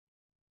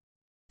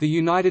The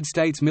United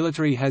States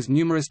military has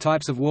numerous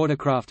types of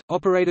watercraft,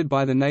 operated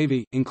by the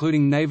Navy,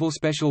 including Naval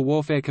Special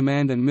Warfare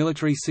Command and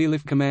Military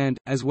Sealift Command,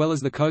 as well as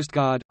the Coast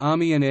Guard,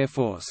 Army and Air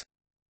Force.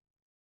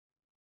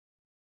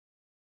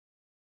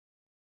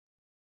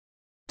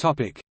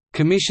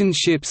 Commissioned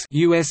ships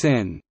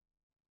USN.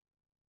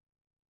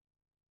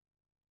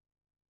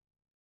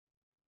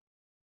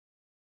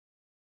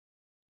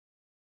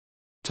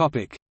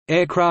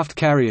 Aircraft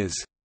carriers.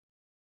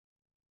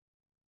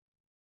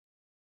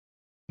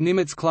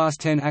 Nimitz Class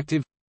 10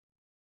 active.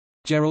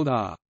 Gerald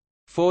R.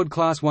 Ford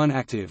Class 1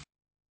 active.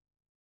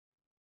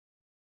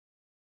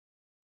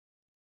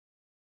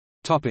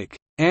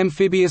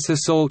 Amphibious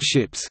assault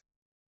ships.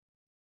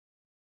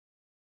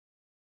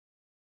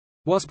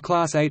 Wasp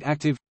Class 8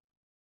 active.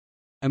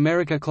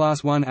 America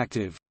Class 1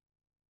 active.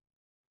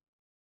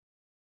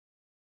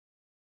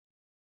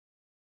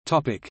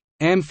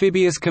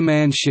 Amphibious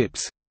command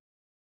ships.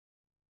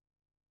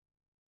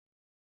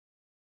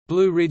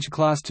 Blue Ridge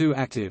Class 2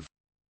 active.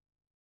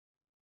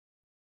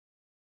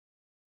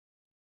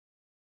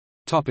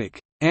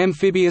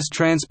 Amphibious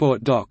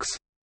transport docks.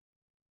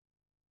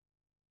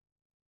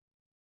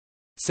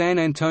 San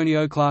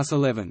Antonio Class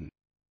 11.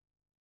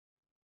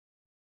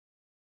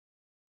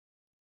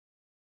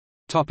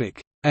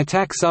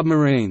 Attack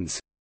submarines.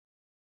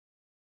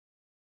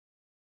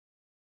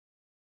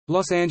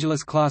 Los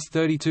Angeles Class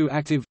 32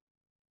 active.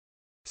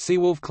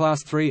 Seawolf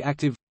Class 3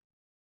 active.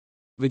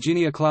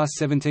 Virginia Class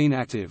 17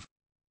 active.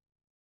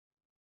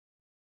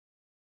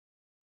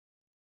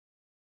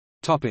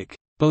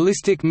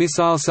 Ballistic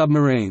missile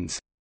submarines.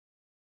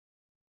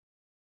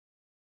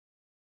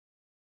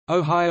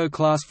 Ohio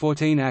Class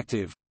 14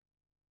 active.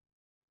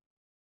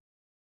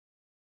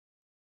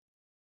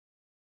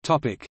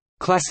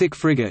 Classic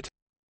Frigate.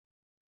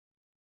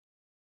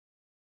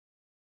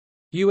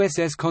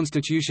 USS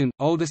Constitution,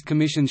 oldest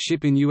commissioned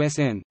ship in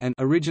USN, and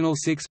original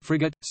 6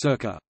 frigate,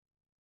 circa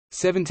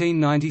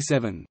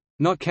 1797.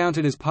 Not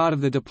counted as part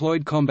of the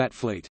deployed combat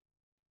fleet.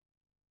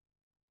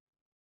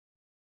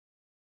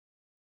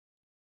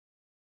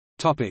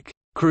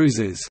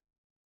 Cruisers.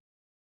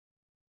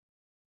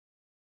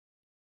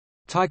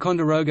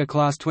 Ticonderoga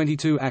Class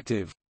 22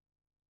 active.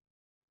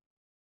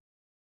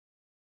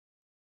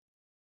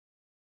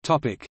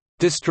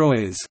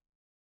 Destroyers.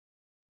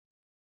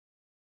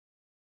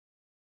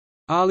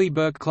 Arleigh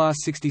Burke Class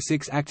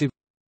 66 active.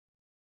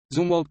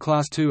 Zumwalt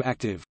Class 2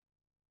 active.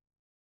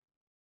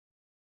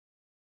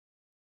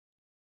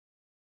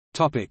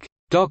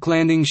 Dock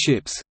landing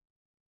ships.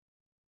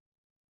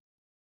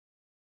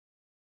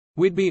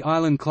 Whidbey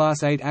Island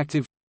Class 8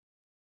 active.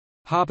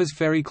 Harper's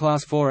Ferry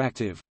Class 4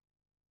 active.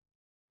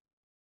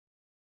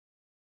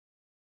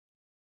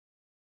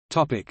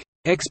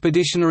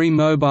 Expeditionary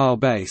mobile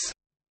base.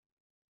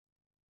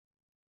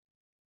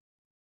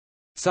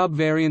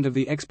 Sub-variant of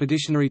the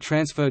Expeditionary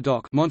Transfer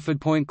Dock,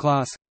 Montford Point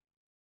class.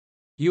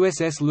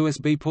 USS Lewis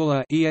B.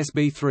 Puller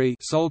ESB-3,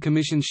 sole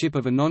commissioned ship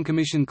of a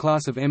non-commissioned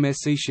class of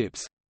MSC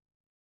ships.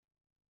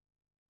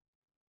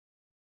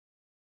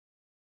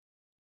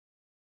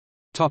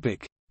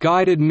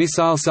 Guided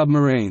missile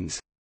submarines.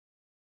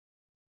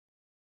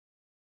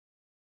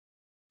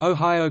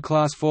 Ohio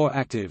Class 4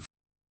 active.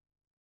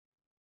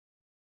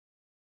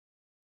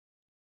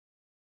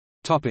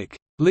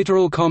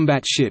 Littoral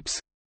combat ships.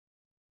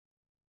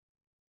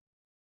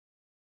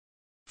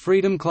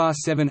 Freedom Class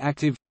 7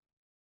 active.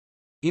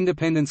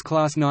 Independence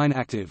Class 9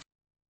 active.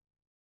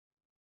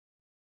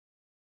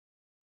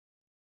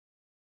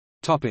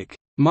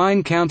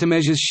 Mine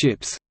countermeasures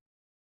ships.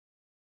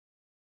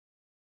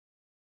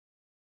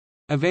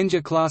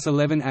 Avenger Class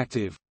 11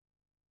 active.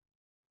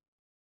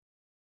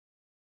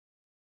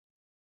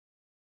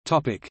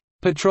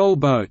 Patrol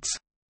boats.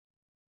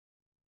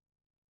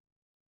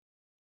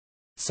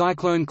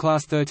 Cyclone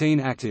Class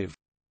 13 active.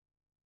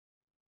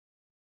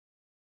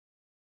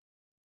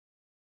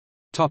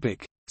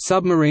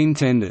 Submarine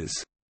tenders.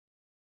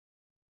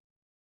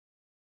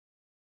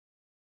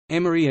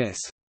 Emory S.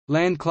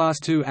 Land Class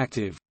 2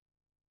 active.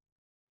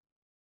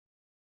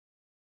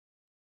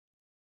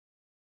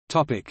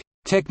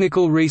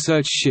 Technical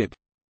research ship.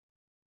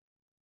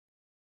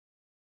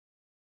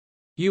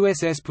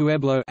 USS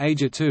Pueblo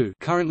Asia 2,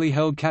 currently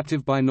held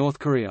captive by North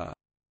Korea.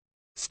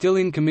 Still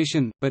in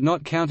commission, but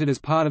not counted as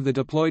part of the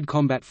deployed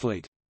combat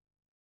fleet.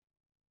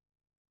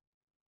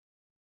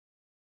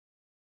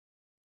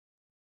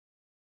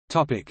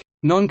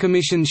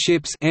 Non-commissioned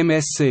ships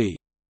MSC.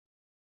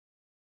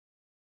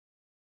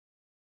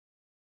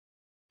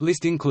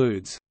 List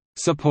includes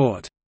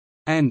support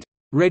and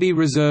ready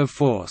reserve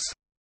force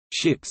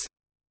ships.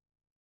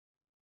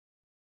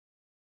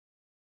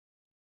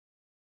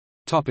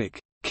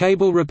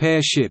 Cable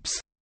repair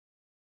ships.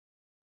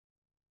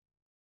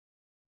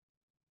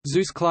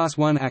 Zeus Class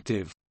 1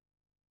 active.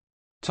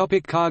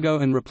 Cargo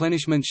and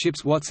replenishment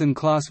ships. Watson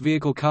Class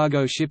Vehicle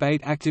Cargo Ship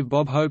 8 active.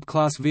 Bob Hope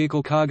Class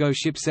Vehicle Cargo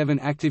Ship 7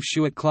 active.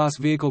 Schuett Class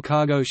Vehicle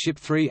Cargo Ship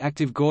 3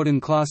 active. Gordon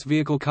Class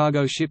Vehicle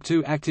Cargo Ship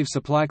 2 active.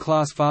 Supply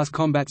Class Fast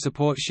Combat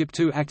Support Ship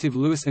 2 active.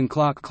 Lewis and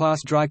Clark Class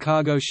Dry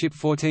Cargo Ship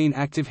 14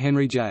 active.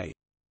 Henry J.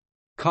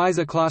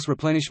 Kaiser-class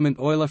replenishment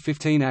oiler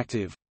 15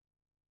 active.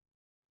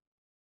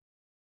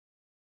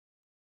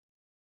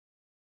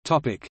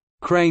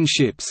 Crane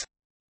ships.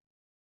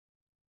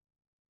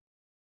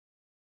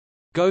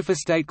 Gopher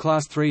State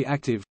Class 3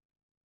 active.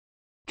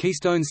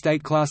 Keystone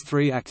State Class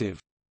 3 active.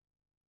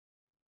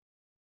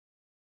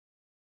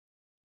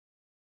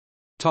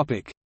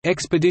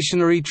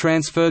 Expeditionary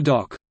transfer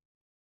dock.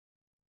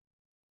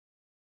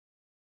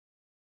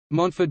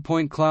 Montford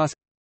Point Class.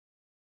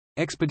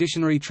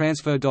 Expeditionary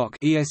Transfer Dock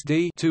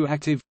 (ESD) 2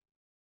 active.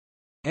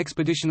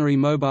 Expeditionary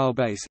Mobile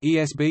Base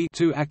 (ESB)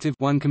 2 active,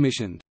 1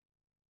 commissioned.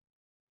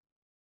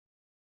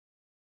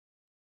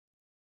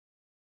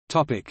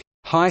 Topic: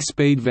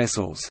 High-speed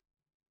vessels.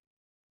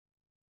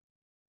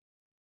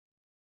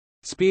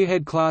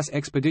 Spearhead Class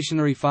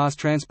Expeditionary Fast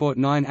Transport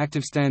 9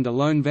 active.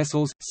 Stand-alone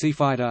vessels: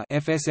 Seafighter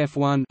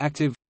FSF-1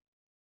 active.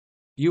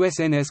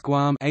 USNS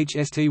Guam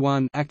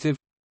HST-1 active.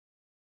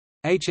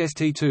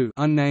 HST-2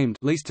 unnamed,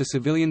 leased to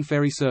civilian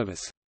ferry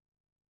service.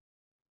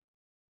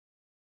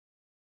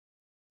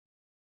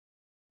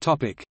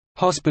 Topic: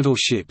 Hospital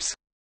ships.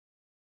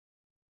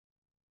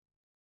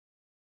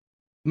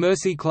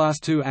 Mercy Class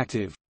 2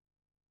 active.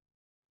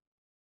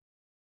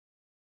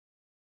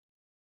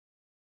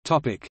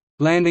 Topic: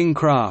 Landing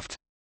craft.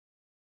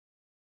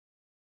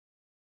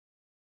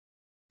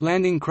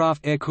 Landing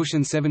craft Air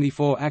Cushion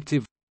 74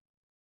 active.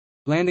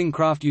 Landing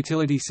craft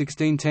Utility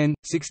 1610,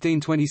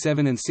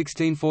 1627 and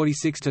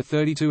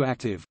 1646–32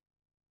 active.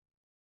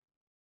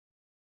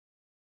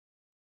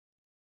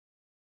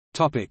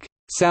 Topic: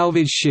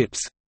 Salvage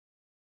ships.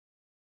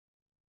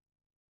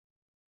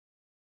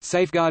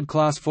 Safeguard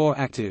Class 4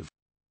 active.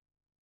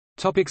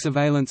 Topic: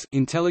 Surveillance,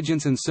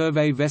 Intelligence and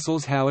Survey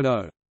vessels. Howard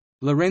O.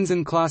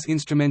 Lorenzen Class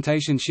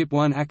Instrumentation Ship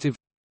 1 active.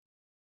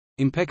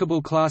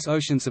 Impeccable Class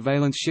Ocean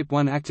Surveillance Ship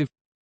 1 active.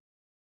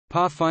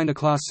 Pathfinder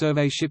Class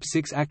Survey Ship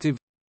 6 active.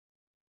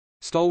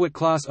 Stalwart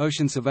Class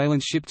Ocean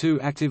Surveillance Ship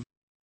 2 active.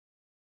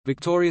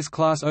 Victorious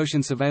Class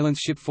Ocean Surveillance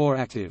Ship 4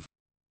 active.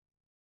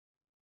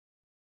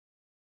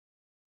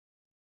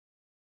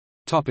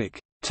 Topic: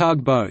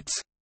 Tug boats.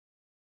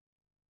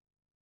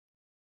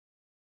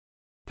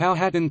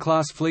 Powhatan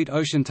Class Fleet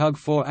Ocean Tug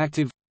 4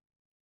 active.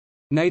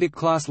 Natick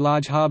Class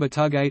Large Harbour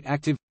Tug 8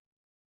 active.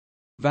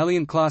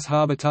 Valiant Class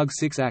Harbour Tug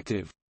 6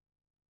 active.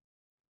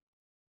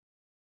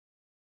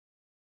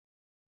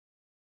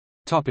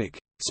 Topic: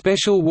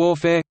 Special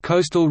Warfare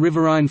Coastal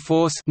Riverine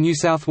Force, New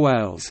South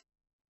Wales.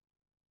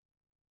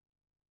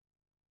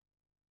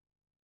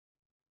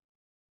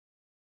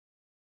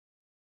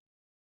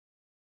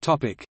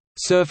 Topic: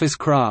 Surface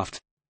craft.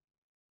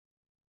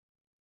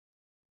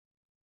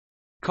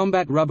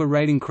 Combat Rubber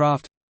Raiding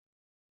Craft.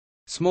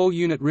 Small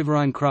Unit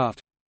Riverine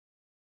Craft.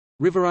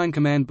 Riverine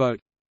Command Boat.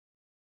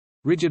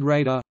 Rigid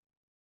Raider.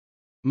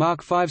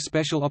 Mark V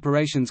Special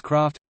Operations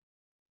Craft.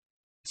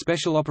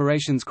 Special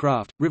Operations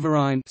Craft,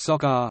 Riverine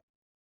SOCR.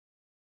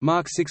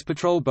 Mark VI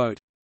Patrol Boat.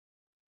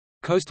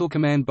 Coastal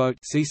Command Boat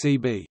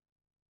CCB.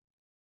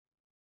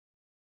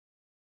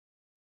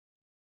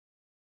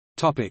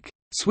 Topic: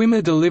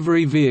 Swimmer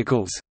Delivery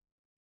Vehicles.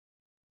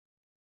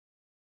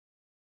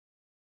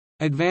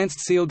 Advanced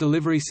Seal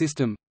Delivery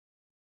System.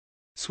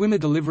 Swimmer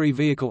Delivery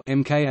Vehicle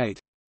Mk8.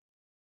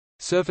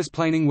 Surface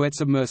Planing Wet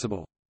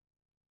Submersible.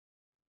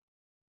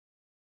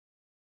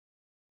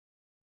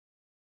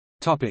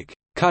 Topic: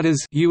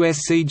 Cutters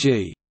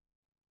USCG.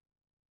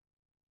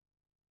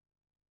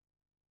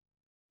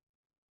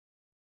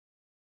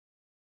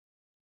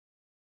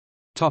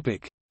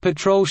 Topic: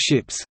 Patrol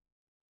ships.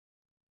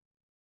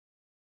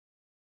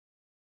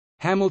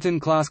 Hamilton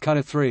Class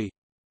Cutter 3.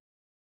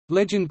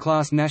 Legend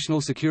Class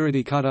National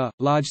Security Cutter,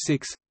 Large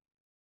 6.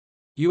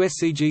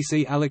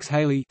 USCGC Alex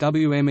Haley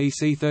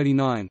WMEC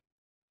 39.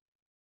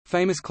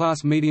 Famous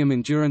Class Medium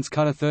Endurance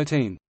Cutter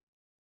 13.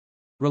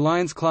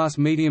 Reliance Class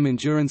Medium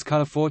Endurance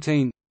Cutter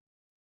 14.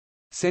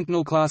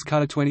 Sentinel Class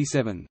Cutter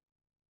 27.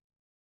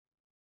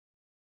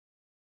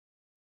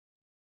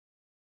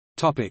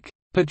 Topic: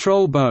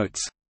 Patrol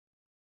boats.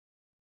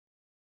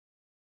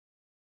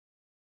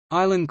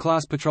 Island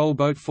Class Patrol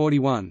Boat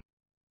 41.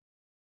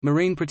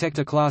 Marine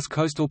Protector Class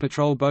Coastal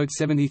Patrol Boat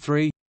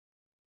 73.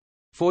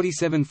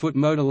 47-foot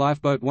Motor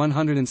Lifeboat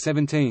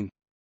 117.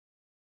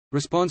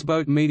 Response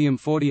Boat Medium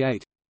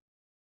 48.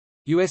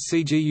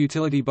 USCG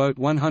Utility Boat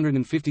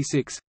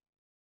 156.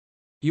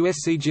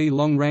 USCG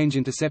Long Range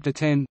Interceptor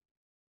 10.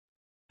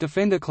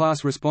 Defender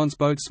Class Response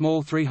Boat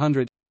Small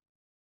 300.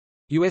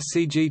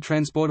 USCG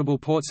Transportable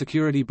Port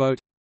Security Boat.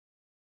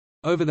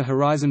 Over the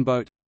Horizon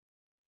Boat.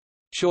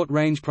 Short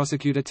Range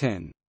Prosecutor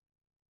 10.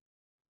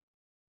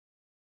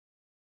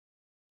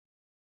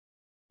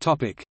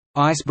 Topic: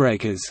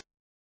 Icebreakers.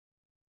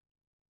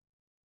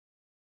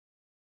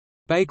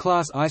 Bay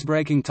Class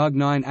Icebreaking Tug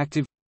 9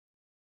 active.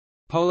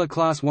 Polar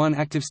Class 1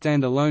 active.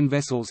 Stand-alone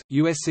vessels,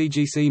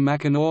 USCGC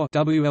Mackinac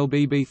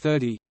WLBB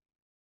 30.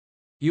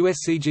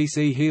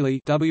 USCGC Healy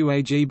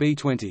WAGB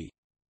 20.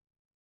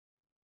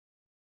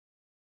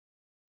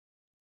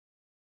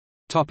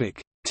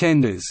 Topic: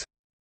 Tenders.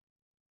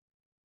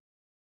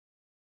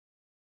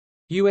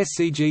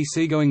 USCG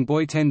Seagoing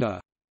Buoy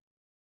Tender.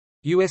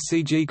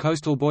 USCG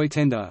Coastal Buoy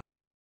Tender,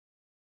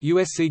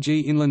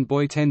 USCG Inland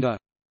Buoy Tender,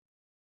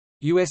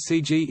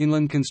 USCG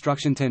Inland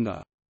Construction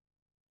Tender.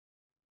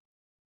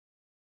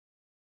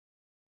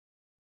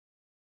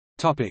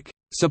 Topic: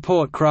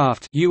 Support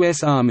craft,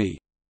 U.S. Army.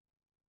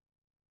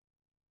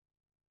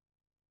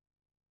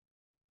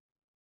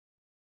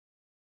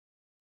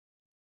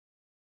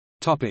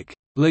 Topic: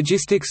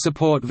 Logistics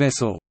support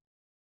vessel.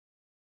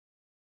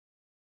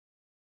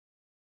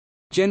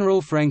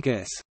 General Frank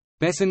S.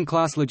 Besson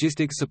class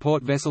logistics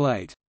support vessel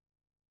 8.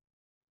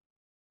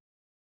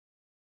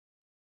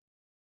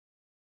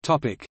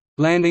 Topic: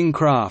 Landing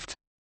craft.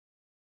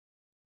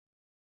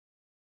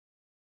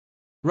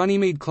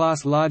 Runnymede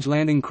class large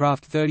landing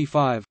craft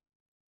 35.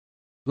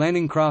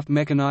 Landing craft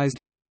mechanized.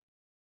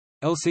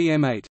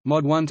 LCM-8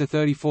 Mod 1 to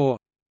 34.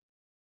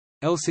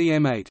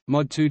 LCM-8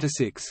 Mod 2 to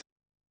 6.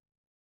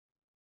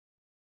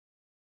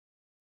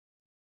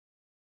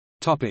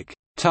 Topic: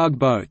 Tug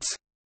boats.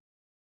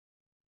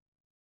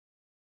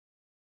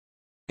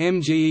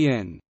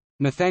 MGEN.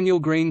 Nathaniel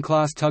Greene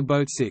class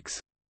tugboat 6.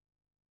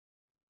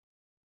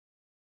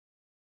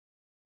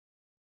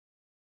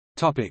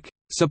 Topic: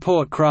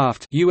 Support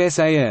craft,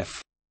 USAF.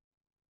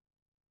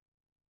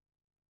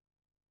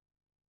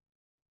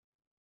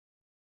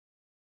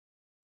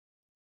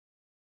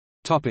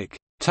 Topic: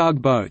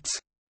 Tugboats.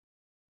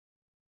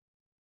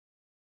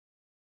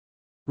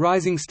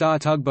 Rising Star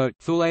tugboat,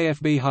 Thule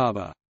AFB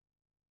Harbor.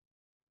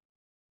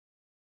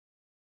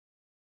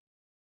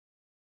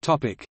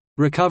 Topic: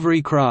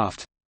 Recovery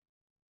craft.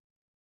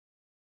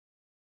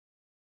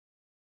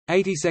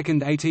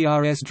 82nd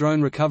ATRS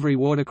Drone Recovery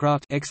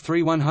Watercraft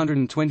X3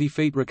 120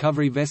 feet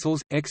recovery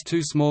vessels,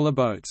 X2 smaller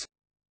boats.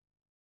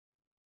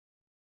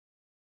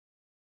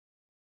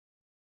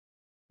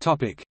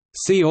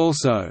 See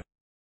also: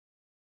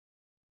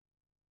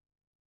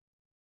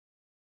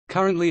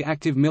 Currently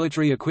active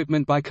military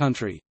equipment by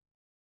country.